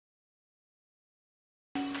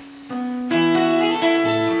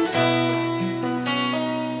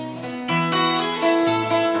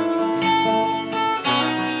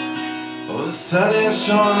are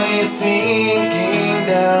surely sinking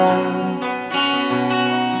down.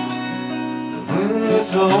 The moon is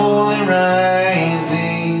slowly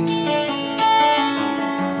rising.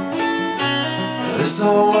 This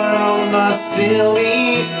whole world must still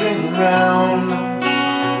be spinning round,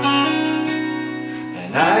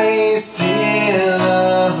 and I still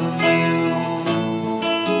love you.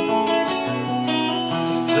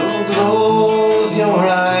 So close your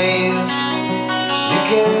eyes. You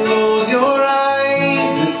can close your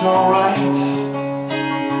eyes, it's alright.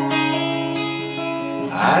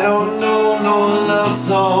 I don't know no love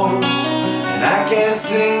songs, and I can't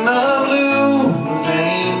sing the blues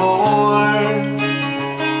anymore,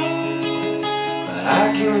 but I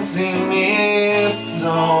can sing this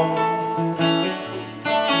song.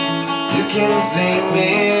 You can sing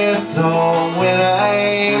this song when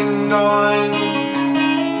I'm gone.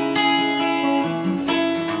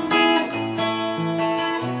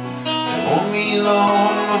 It won't be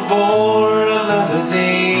long before another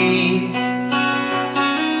day.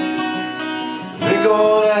 We're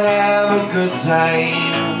gonna have a good time.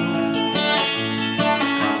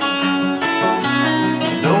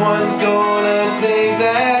 No one's gonna take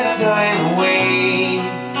that time away.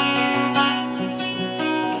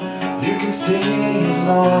 You can stay as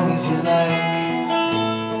long as you like.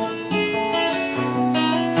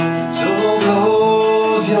 So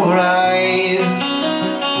close your eyes.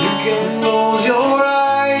 You can close your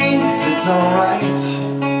eyes, it's alright.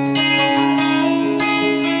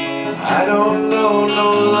 I don't know no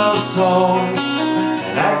love songs,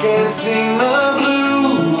 and I can't sing the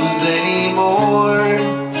blues anymore,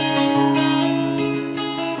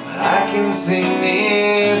 but I can sing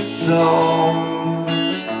this song.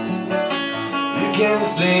 You can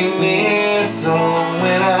sing this song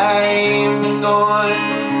when I'm